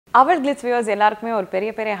AvalGlitz viewers எல்லாருக்குமே ஒரு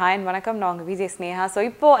பெரிய ஹாய் அண்ட் வணக்கம். நான் உங்க விஜய் ஸ்னேஹா. ஸோ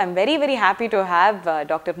இப்போ I'm very happy to have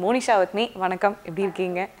doctor Monisha with me. வணக்கம், எப்படி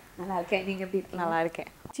இருக்கீங்க? நல்லா இருக்கேன். நீங்கள் எப்படி இருக்கீங்க? நல்லா இருக்கேன்.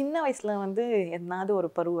 சின்ன வயசுல வந்து என்னாவது ஒரு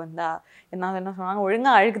பருவ வந்தா என்ன சொன்னாங்க,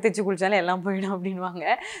 ஒழுங்கா அழுக்கு தைச்சு குளிச்சாலும் எல்லாம் போயிடும்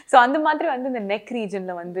அப்படின்வாங்க. ஸோ அந்த மாதிரி வந்து இந்த நெக்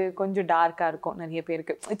ரீஜன்ல வந்து கொஞ்சம் டார்க்கா இருக்கும் நிறைய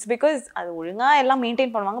பேருக்கு. இட்ஸ் பிகாஸ் அது ஒழுங்கா எல்லாம்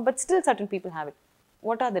மெயின்டைன் பண்ணுவாங்க, but still certain people have it.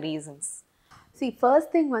 What are the reasons?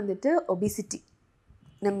 First thing வந்துட்டு ஒபிசிட்டி.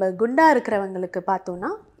 நம்ம குண்டாக இருக்கிறவங்களுக்கு பார்த்தோன்னா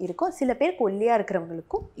இருக்கும், சில பேருக்கு ஒல்லியாக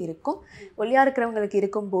இருக்கிறவங்களுக்கும் இருக்கும். ஒல்லியாக இருக்கிறவங்களுக்கு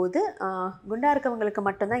இருக்கும்போது குண்டாக இருக்கிறவங்களுக்கு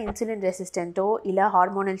மட்டும்தான் இன்சுலின் ரெசிஸ்டண்ட்டோ இல்லை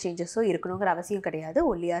ஹார்மோனல் சேஞ்சஸோ இருக்கணுங்கிற அவசியம் கிடையாது.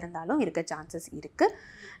 ஒல்லியாக இருந்தாலும் இருக்க சான்சஸ் இருக்குது.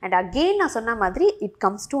 அண்ட் அகெயின் நான் சொன்ன மாதிரி it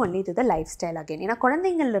comes to only to the life style again. ஏன்னா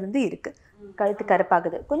குழந்தைங்கள்லேருந்து இருக்குது. கழுத்து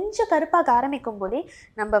கருப்பாகுது, கொஞ்சம் கருப்பாக ஆரம்பிக்கும் போதே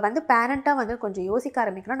நம்ம வந்து பேரண்ட்டாக வந்து கொஞ்சம் யோசிக்க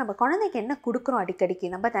ஆரம்பிக்கிறோம். நம்ம குழந்தைக்கு என்ன கொடுக்குறோம்? அடிக்கடிக்கு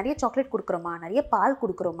நம்ம நிறைய சாக்லேட் கொடுக்குறோமா, நிறைய பால்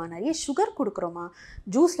கொடுக்குறோமா, நிறைய சுகர் கொடுக்குறோமா,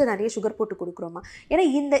 ஜூஸில் நிறைய சுகர் போட்டு கொடுக்குறோமா? ஏன்னா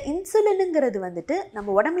இந்த இன்சுலினுங்கிறது வந்துட்டு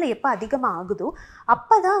நம்ம உடம்புல எப்போ அதிகமாக ஆகுதோ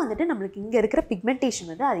அப்போ தான் வந்துட்டு நம்மளுக்கு இங்கே இருக்கிற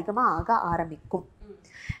பிக்மெண்டேஷன் வந்து அதிகமாக ஆக ஆரம்பிக்கும்.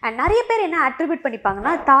 அண்ட் நிறைய பேர் என்ன அட்ரிபியூட்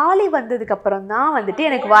பண்ணிப்பாங்கன்னா, தாலி வந்ததுக்கப்புறம் தான் வந்துட்டு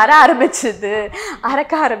எனக்கு வர ஆரம்பிச்சுது,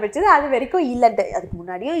 அறக்க ஆரம்பிச்சது. அது வரைக்கும் இல்லைன்ட்டு, அதுக்கு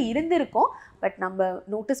முன்னாடியும் இருந்திருக்கும், பட் நம்ம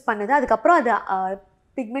நோட்டீஸ் பண்ணது. அதுக்கப்புறம் அது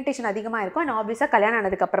பிக்மெண்டேஷன் அதிகமாக இருக்கும். அண்ட் ஆப்வியஸாக கல்யாணம்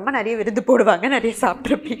ஆனதுக்கப்புறமா நிறைய விருந்து போடுவாங்க, நிறைய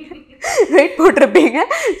சாப்பிட்ருப்பீங்க, வெயிட் போட்டிருப்பீங்க.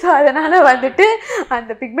 ஸோ அதனால் வந்துட்டு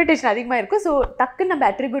அந்த பிக்மெண்டேஷன் அதிகமாக இருக்கும். ஸோ டக்குன்னு நம்ம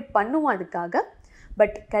அட்ரிபியூட் பண்ணுவோம் அதுக்காக,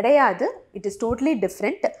 பட் கிடையாது. It is totally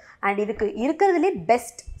different. And இதுக்கு இருக்கிறதுலே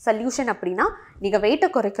பெஸ்ட் சொல்யூஷன் அப்படின்னா நீங்கள் வெயிட்டை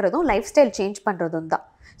குறைக்கிறதும் லைஃப் ஸ்டைல் சேஞ்ச் பண்ணுறதும் தான்.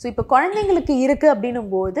 ஸோ இப்போ குழந்தைங்களுக்கு இருக்குது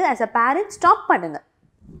அப்படின்னும் போது ஆஸ் அ பேரண்ட் ஸ்டாப் பண்ணுங்கள்.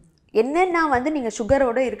 என்னென்னா வந்து நீங்கள்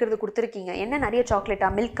சுகரோடு இருக்கிறது கொடுத்துருக்கீங்க, என்ன நிறைய சாக்லேட்டா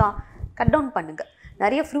மில்கா கட் டவுன் பண்ணுங்கள்.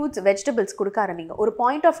 நிறைய ஃப்ரூட்ஸ் வெஜிடபிள்ஸ் கொடுக்க ஆரம்பிங்க. ஒரு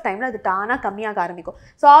பாயிண்ட் ஆஃப் டைமில் அது தானாக கம்மியாக ஆரம்பிக்கும்.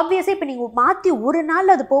 ஸோ ஆப்வியஸாக இப்போ நீங்கள் மாற்றி ஒரு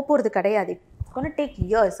நாள் அது போகிறது கிடையாது. It's gonna take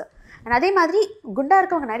years. And அதே மாதிரி குண்டாக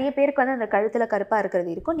இருக்கவங்க நிறைய பேருக்கு வந்து அந்த கழுத்தில் கருப்பாக இருக்கிறது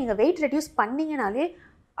இருக்கும். நீங்கள் வெயிட் ரெடியூஸ் பண்ணிங்கனாலே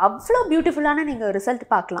அவ்வளோ பியூட்டிஃபுல்லான நீங்கள் ரிசல்ட்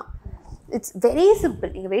பார்க்கலாம். It's very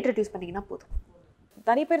simple. நீங்கள் வெயிட் ரெடியூஸ் பண்ணிங்கன்னா போதும்.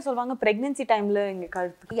 நிறைய பேர் சொல்லுவாங்க ப்ரெக்னென்சி டைமில் இங்கே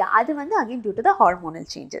கழுத்து, அது வந்து again due to the hormonal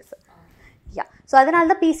changes. So அதனால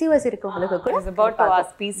தான் பிசிஓஎஸ் இருக்கவங்களுக்கு கூட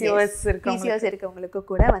பிசிஓஎஸ் இருக்கவங்களுக்கு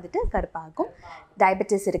கூட வந்துட்டு கருப்பாகும்.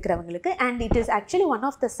 டயபெட்டிஸ் இருக்கிறவங்களுக்கு. And it is actually one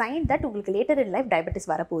of the sign that உங்களுக்கு later in life diabetes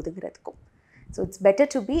வரப்போகுதுங்கிறதுக்கும். So it's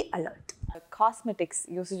better to be alert. Cosmetics,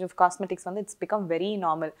 usage of cosmetics வந்து it's become very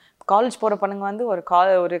normal. College போகிற பொண்ணுங்க வந்து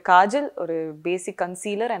ஒரு காஜல், ஒரு பேசிக்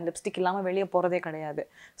கன்சீலர் அண்ட் லிப்ஸ்டிக் இல்லாமல் வெளியே போகிறதே கிடையாது.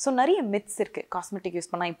 ஸோ நிறைய மித்ஸ் இருக்குது, காஸ்மெட்டிக்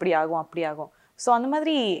யூஸ் பண்ணால் இப்படி ஆகும் அப்படி ஆகும். ஸோ அந்த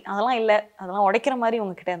மாதிரி அதெல்லாம் இல்லை, அதெல்லாம் உடைக்கிற மாதிரி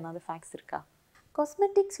உங்ககிட்ட இருந்தால் ஃபேக்ட்ஸ் இருக்கா?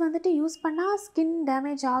 காஸ்மெட்டிக்ஸ் வந்துட்டு யூஸ் பண்ணால் ஸ்கின்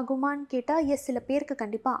டேமேஜ் ஆகுமான்னு கேட்டால் எஸ், சில பேருக்கு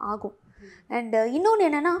கண்டிப்பாக ஆகும். அண்ட் இன்னொன்று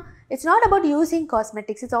என்னென்னா, it's not about using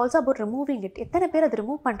cosmetics, it's also about removing it. எத்தனை பேர் அது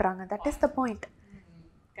ரிமூவ் பண்ணுறாங்க, that is the point.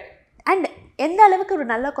 And எந்த அளவுக்கு ஒரு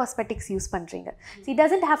நல்ல காஸ்மெட்டிக்ஸ் யூஸ் பண்ணுறீங்க. It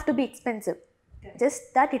doesn't have to be expensive, just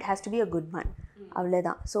that it has to be a good one,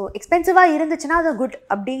 அவ்வளோதான். ஸோ எக்ஸ்பென்சிவாக இருந்துச்சுன்னா அது குட்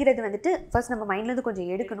அப்படிங்கிறது வந்துட்டு ஃபர்ஸ்ட் நம்ம மைண்ட்லேருந்து கொஞ்சம்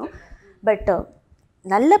எடுக்கணும். பட்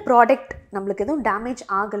நல்ல ப்ராடக்ட், நம்மளுக்கு எதுவும் டேமேஜ்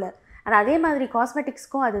ஆகலை. அண்ட் அதே மாதிரி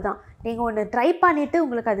காஸ்மெட்டிக்ஸ்க்கும் அதுதான். நீங்கள் ஒன்று ட்ரை பண்ணிவிட்டு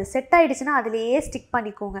உங்களுக்கு அது செட் ஆகிடுச்சுன்னா அதிலேயே ஸ்டிக்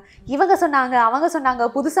பண்ணிக்கோங்க. இவங்க சொன்னாங்க, அவங்க சொன்னாங்க,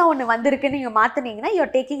 புதுசாக ஒன்று வந்திருக்குன்னு நீங்கள் மாற்றினீங்கன்னா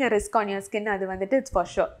you're taking a risk on your skin. அது வந்துட்டு இட்ஸ்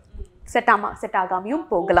ஃபார் ஷோர் செட் ஆகாமையும்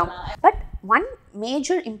போகலாம். But one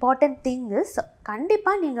major important thing is,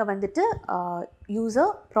 கண்டிப்பாக நீங்கள் வந்துட்டு use a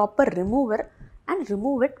proper remover and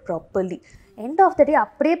remove it properly. End of the டே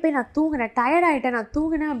அப்படியே போய் நான் தூங்கினேன், டயர்ட் ஆகிட்டேன், நான்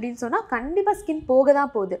தூங்கினேன் அப்படின்னு சொன்னால் கண்டிப்பாக ஸ்கின் போக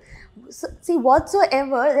தான் போகுது. See what's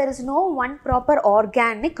ever there is no one proper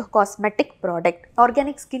organic cosmetic product.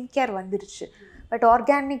 Organic skin care வந்துருச்சு, பட்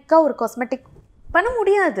ஆர்கானிக்காக ஒரு காஸ்மெட்டிக் பண்ண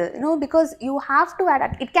முடியாது. Because you have to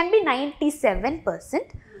add, it can be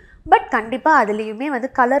 97%, but கண்டிப்பாக அதுலேயுமே வந்து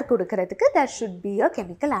கலர் கொடுக்கறதுக்கு there should be a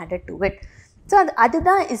chemical added to it. So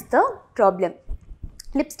அதுதான் இஸ் த ப்ராப்ளம்.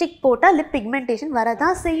 லிப்ஸ்டிக் போட்டால் லிப் பிக்மெண்டேஷன்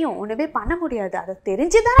வரதான் செய்யும், ஒன்றுமே பண்ண முடியாது. அதை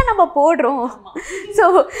தெரிஞ்சு தானே நம்ம போடுறோம். ஸோ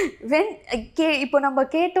இப்போ நம்ம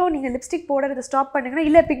கேட்டோம், நீங்கள் லிப்ஸ்டிக் போடுறதை ஸ்டாப் பண்ணுங்கன்னா,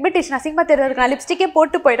 இல்லை பிக்மெண்டேஷன் அசிங்கமாக தெரியாது, நான் லிப்ஸ்டிக்கே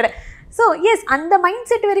போட்டு போய்டுறேன். ஸோ எஸ், அந்த மைண்ட்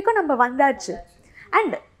செட் வரைக்கும் நம்ம வந்தாச்சு.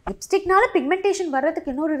 அண்ட் லிப்ஸ்டிக்னால பிக்மெண்டேஷன்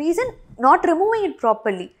வர்றதுக்கு இன்னொரு reason, not removing it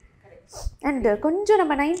properly. And கொஞ்சம்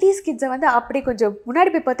நம்ம 90s கிட்ஸை வந்து அப்படி கொஞ்சம் முன்னாடி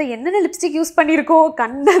போய் பார்த்தா என்னென்ன லிப்ஸ்டிக் யூஸ் பண்ணியிருக்கோம்,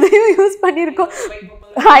 கண்டதையும் யூஸ் பண்ணியிருக்கோம்,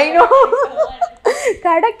 ஐநோ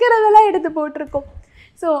கிடைக்கிறதெல்லாம் எடுத்து போட்டிருக்கோம்.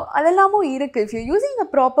 ஸோ அதெல்லாமும் இருக்குது. If you using a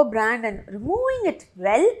proper brand and removing it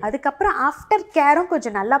well, அதுக்கப்புறம் ஆஃப்டர் கேரும்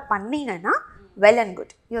கொஞ்சம் நல்லா பண்ணிங்கன்னா well and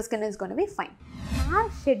good, your skin is gonna be fine.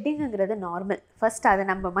 Hair ஷெட்டிங்கிறது normal. First அதை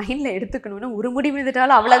நம்ம மைண்டில் எடுத்துக்கணும்னு, ஒரு முடி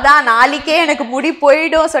விழுந்துட்டாலும் அவ்வளோதான், நாளைக்கே எனக்கு முடி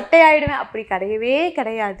போயிடும், சொட்டையாயிடுவேன், அப்படி கிடையவே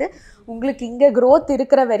கிடையாது. உங்களுக்கு இங்கே க்ரோத்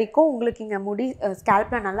இருக்கிற வரைக்கும், உங்களுக்கு இங்கே முடி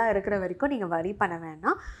ஸ்கேல்பில் நல்லா இருக்கிற வரைக்கும் நீங்கள் வரி பண்ண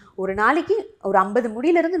வேணாம். ஒரு நாளைக்கு ஒரு 50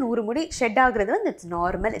 முடியிலேருந்து 100 முடி ஷெட் ஆகுறது வந்து it's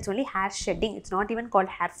normal. It's only hair shedding, it's not even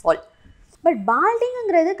called hair fall. But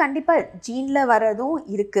பால்டிங்கிறது கண்டிப்பாக ஜீனில் வரதும்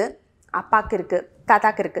இருக்குது, அப்பாவுக்கு இருக்குது,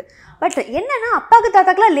 தாத்தாக்கு இருக்குது. பட் என்னென்னா அப்பாவுக்கு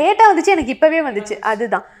தாத்தாக்கெலாம் லேட்டாக வந்துச்சு, எனக்கு இப்போவே வந்துச்சு,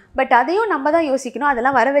 அதுதான். பட் அதையும் நம்ம தான் யோசிக்கணும்,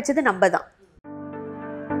 அதெல்லாம் வர வச்சது நம்ம தான்.